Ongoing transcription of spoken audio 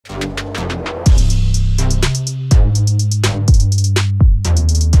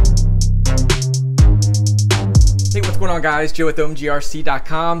going on, guys? Joe with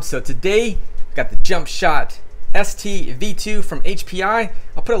OMGRC.com. So today we've got the Jumpshot V2 from HPI.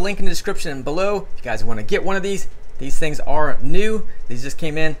 I'll put a link in the description below if you guys want to get one of these. These things are new. These just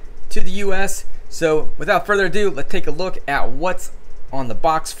came in to the US. So without further ado, let's take a look at what's on the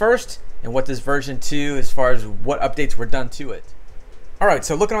box first and what this version 2 as far as what updates were done to it. Alright,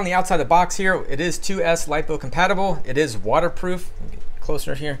 so looking on the outside of the box here, it is 2S LiPo compatible. It is waterproof. Get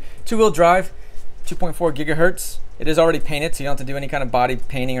closer here. 2-wheel drive, 2.4 gigahertz. It is already painted, so you don't have to do any kind of body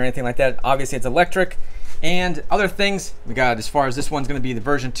painting or anything like that. Obviously, it's electric. And other things we got as far as this one's going to be the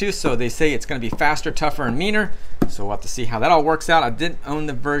version 2, so they say it's going to be faster, tougher, and meaner. So we'll have to see how that all works out. I didn't own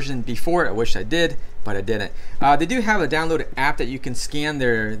the version before. I wish I did, but I didn't. They do have a downloaded app that you can scan.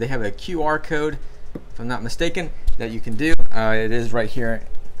 They have a QR code, if I'm not mistaken, that you can do. It is right here.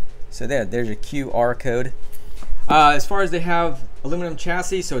 So there's your QR code. As far as they have aluminum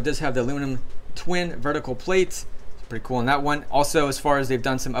chassis, so it does have the aluminum twin vertical plates. It's pretty cool on that one. Also, as far as they've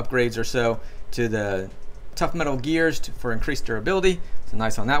done some upgrades or so to the tough metal gears for increased durability. So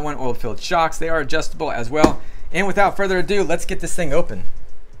nice on that one. Oil-filled shocks, they are adjustable as well. And without further ado, let's get this thing open.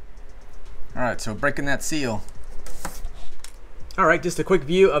 All right, so breaking that seal. All right, just a quick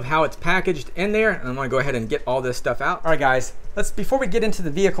view of how it's packaged in there. And I'm gonna go ahead and get all this stuff out. All right, guys, before we get into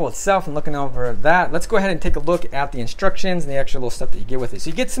the vehicle itself and looking over that, let's go ahead and take a look at the instructions and the extra little stuff that you get with it. So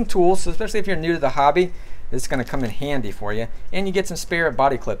you get some tools, so especially if you're new to the hobby, this is gonna come in handy for you. And you get some spare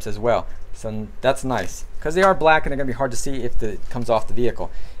body clips as well. So that's nice, because they are black and they're gonna be hard to see if it comes off the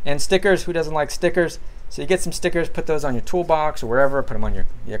vehicle. And stickers, who doesn't like stickers? So you get some stickers, put those on your toolbox or wherever, put them on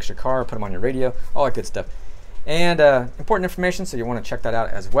the extra car, put them on your radio, all that good stuff. And important information, so you want to check that out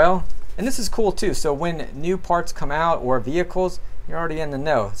as well. And this is cool too, so when new parts come out or vehicles, you're already in the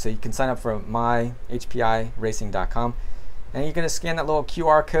know. So you can sign up for myhpiracing.com and you're going to scan that little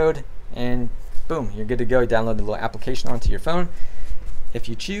QR code and boom, you're good to go. You download the little application onto your phone if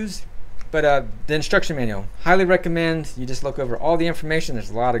you choose. But the instruction manual, highly recommend you just look over all the information. There's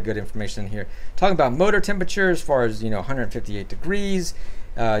a lot of good information in here. Talking about motor temperature as far as 158 degrees,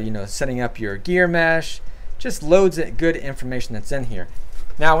 setting up your gear mesh, just loads of good information that's in here.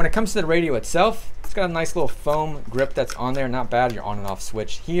 Now when it comes to the radio itself, it's got a nice little foam grip that's on there, not bad. Your on and off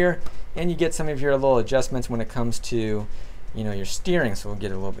switch here, and you get some of your little adjustments when it comes to your steering. So we'll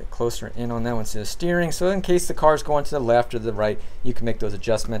get a little bit closer in on that one. So the steering, so in case the car's going to the left or the right, you can make those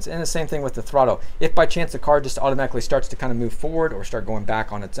adjustments. And the same thing with the throttle. If by chance the car just automatically starts to kind of move forward or start going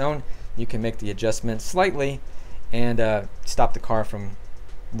back on its own, you can make the adjustment slightly and stop the car from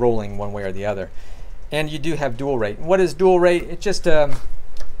rolling one way or the other. And you do have dual rate. What is dual rate? It just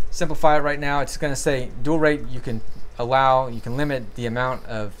simplify it right now. It's going to say dual rate. You can limit the amount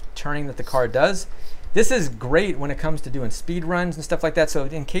of turning that the car does. This is great when it comes to doing speed runs and stuff like that. So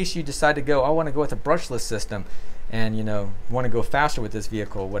in case you decide to go, I want to go with a brushless system, and want to go faster with this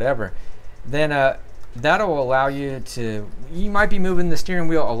vehicle, whatever, then that'll allow you to. You might be moving the steering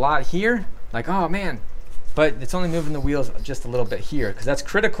wheel a lot here, like, oh man. But it's only moving the wheels just a little bit here, because that's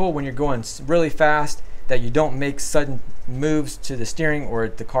critical when you're going really fast, that you don't make sudden moves to the steering or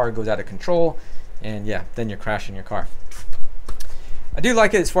the car goes out of control, and yeah, then you're crashing your car. I do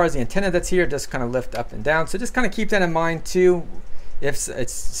like it as far as the antenna that's here. It does kind of lift up and down, so just kind of keep that in mind too. If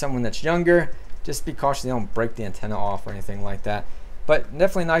it's someone that's younger, just be cautious you don't break the antenna off or anything like that. But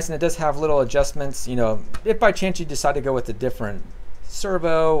definitely nice, and it does have little adjustments. If by chance you decide to go with a different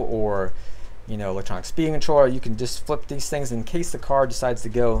servo or electronic speed controller, you can just flip these things in case the car decides to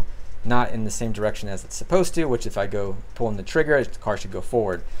go not in the same direction as it's supposed to, which if I go pulling the trigger, the car should go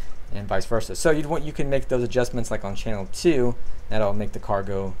forward, and vice versa. So you can make those adjustments like on channel 2, that'll make the car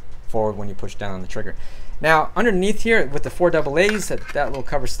go forward when you push down on the trigger. Now underneath here with the 4 AA's, that little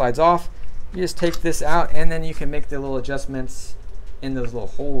cover slides off. You just take this out and then you can make the little adjustments in those little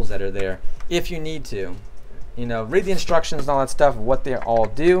holes that are there if you need to. Read the instructions and all that stuff, what they all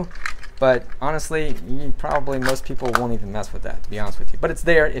do. But honestly, most people won't even mess with that, to be honest with you. But it's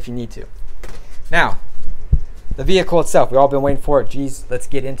there if you need to. Now, the vehicle itself, we've all been waiting for it. Geez, let's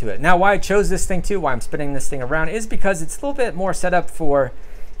get into it. Now, why I chose this thing too, why I'm spinning this thing around, is because it's a little bit more set up for,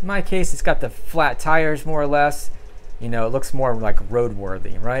 in my case, it's got the flat tires more or less. It looks more like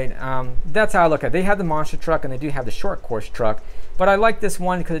roadworthy, right? That's how I look at it. They have the monster truck and they do have the short course truck. But I like this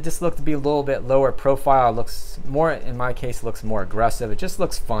one because it just looked to be a little bit lower profile. It looks more, in my case, looks more aggressive. It just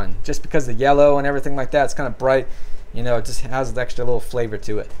looks fun. Just because the yellow and everything like that, it's kind of bright. It just has an extra little flavor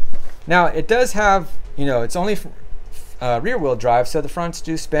to it. Now, it does have, it's only rear wheel drive, so the fronts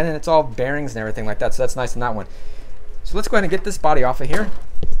do spin and it's all bearings and everything like that. So that's nice on that one. So let's go ahead and get this body off of here.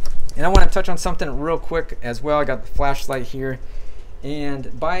 And I want to touch on something real quick as well. I got the flashlight here.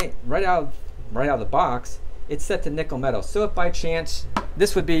 And right out of the box, it's set to nickel metal. So if by chance,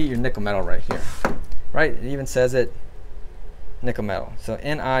 this would be your nickel metal right here, right? It even says it, nickel metal. So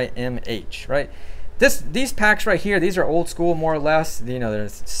NIMH, right? These packs right here, these are old school more or less. You know,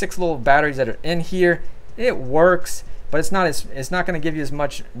 there's 6 little batteries that are in here. It works, but it's not going to give you as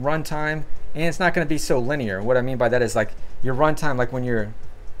much runtime, and it's not going to be so linear. What I mean by that is like your runtime, like when you're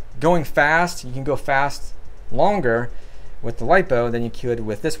going fast, you can go fast longer with the LiPo than you could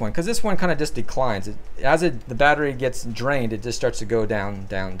with this one, because this one kind of just declines. The battery gets drained, it just starts to go down,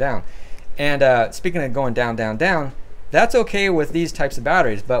 down, down. And speaking of going down, down, down, that's okay with these types of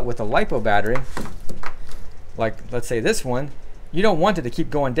batteries, but with a LiPo battery, like let's say this one, you don't want it to keep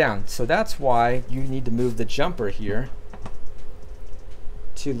going down. So that's why you need to move the jumper here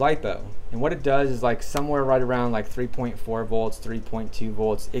to LiPo. And what it does is like somewhere right around like 3.4 volts, 3.2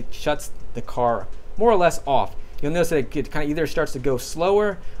 volts, it shuts the car more or less off. You'll notice that it kind of either starts to go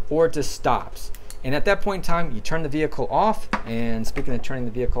slower or it just stops. And at that point in time, you turn the vehicle off. And speaking of turning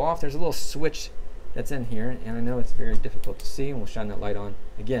the vehicle off, there's a little switch that's in here. And I know it's very difficult to see, and we'll shine that light on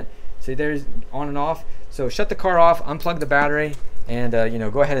again. See, there's on and off. So shut the car off, unplug the battery, and you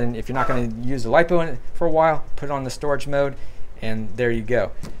know, go ahead and if you're not going to use the LiPo in it for a while, put it on the storage mode, and there you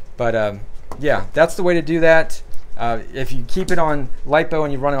go. But yeah, that's the way to do that. If you keep it on LiPo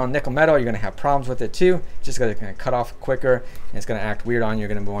and you run it on nickel metal, you're going to have problems with it too. It's just going to kind of cut off quicker, and it's going to act weird on you. You're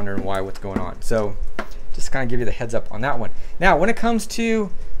going to be wondering what's going on. So just kind of give you the heads up on that one. Now, when it comes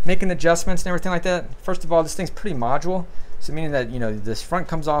to making adjustments and everything like that, first of all, this thing's pretty modular. So meaning that, you know, this front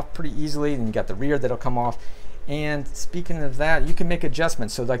comes off pretty easily, and you got the rear that'll come off. And speaking of that, you can make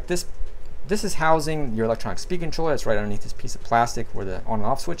adjustments. So like this is housing your electronic speed controller. It's right underneath this piece of plastic where the on and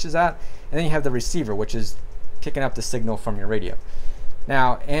off switch is at. And then you have the receiver, which is picking up the signal from your radio.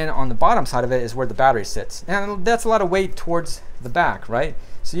 Now, and on the bottom side of it is where the battery sits. And that's a lot of weight towards the back, right?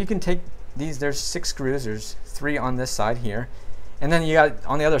 So you can take these, there's 6 screws, there's 3 on this side here. And then you got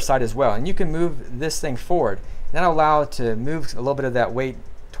on the other side as well. And you can move this thing forward. That'll allow it to move a little bit of that weight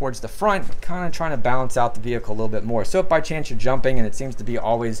towards the front, kind of trying to balance out the vehicle a little bit more. So if by chance you're jumping and it seems to be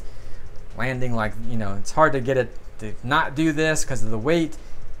always landing, like, you know, it's hard to get it to not do this because of the weight,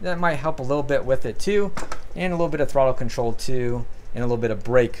 that might help a little bit with it too. And a little bit of throttle control too, and a little bit of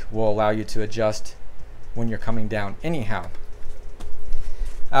brake will allow you to adjust when you're coming down anyhow.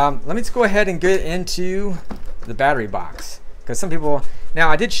 Let me just go ahead and get into the battery box, because some people, now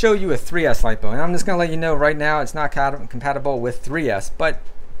I did show you a 3S LiPo, and I'm just going to let you know right now it's not compatible with 3S, but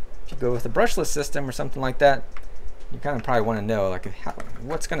if you go with a brushless system or something like that, you kind of probably want to know like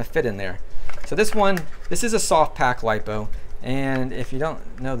what's going to fit in there. So this is a soft pack LiPo, and if you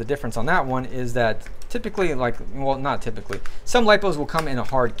don't know the difference on that one is that typically, like, well, not typically, some LiPos will come in a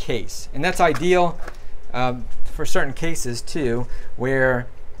hard case, and that's ideal for certain cases too, where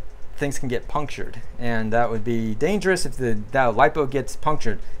things can get punctured, and that would be dangerous if that LiPo gets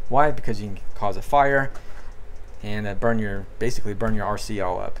punctured. Why? Because you can cause a fire and basically burn your RC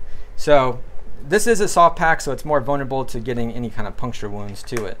all up. So this is a soft pack, so it's more vulnerable to getting any kind of puncture wounds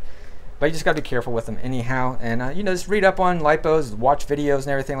to it. But you just got to be careful with them anyhow, and you know, just read up on LiPos, watch videos and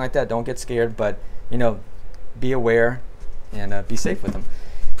everything like that. Don't get scared, but you know, be aware and be safe with them.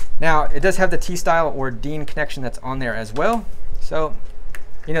 Now, it does have the T-style or DIN connection that's on there as well. So,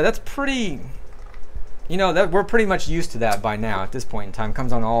 you know, that's pretty, you know, that we're pretty much used to that by now at this point in time. It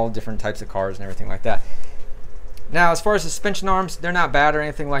comes on all different types of cars and everything like that. Now, as far as suspension arms, they're not bad or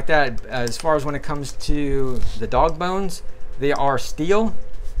anything like that. As far as when it comes to the dog bones, they are steel.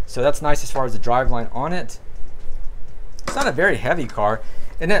 So that's nice as far as the driveline on it. It's not a very heavy car.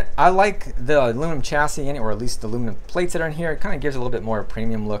 And I like the aluminum chassis in it, or at least the aluminum plates that are in here. It kind of gives it a little bit more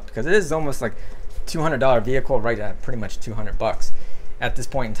premium look, because it is almost like $200 vehicle, right at pretty much 200 bucks at this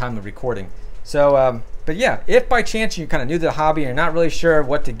point in time of recording. So, but yeah, if by chance you kind of new to the hobby and you're not really sure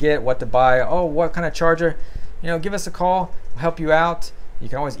what to get, what to buy, oh, what kind of charger, you know, give us a call. We'll help you out. You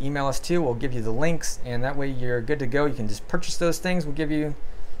can always email us too. We'll give you the links, and that way you're good to go. You can just purchase those things. We'll give you,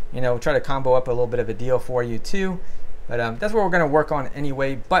 you know, try to combo up a little bit of a deal for you too. But that's what we're going to work on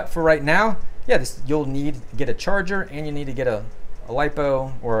anyway. But for right now, yeah, you'll need to get a charger, and you need to get a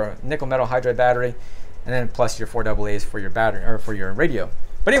LiPo or a nickel metal hydride battery, and then plus your 4 AA's for your battery or for your radio.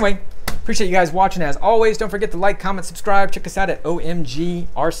 But anyway, appreciate you guys watching. As always, don't forget to like, comment, subscribe. Check us out at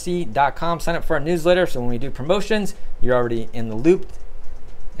omgrc.com. Sign up for our newsletter, so when we do promotions, you're already in the loop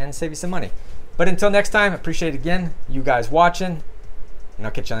and save you some money. But until next time, appreciate again you guys watching, and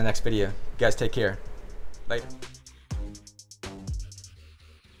I'll catch you on the next video. You guys take care. Later.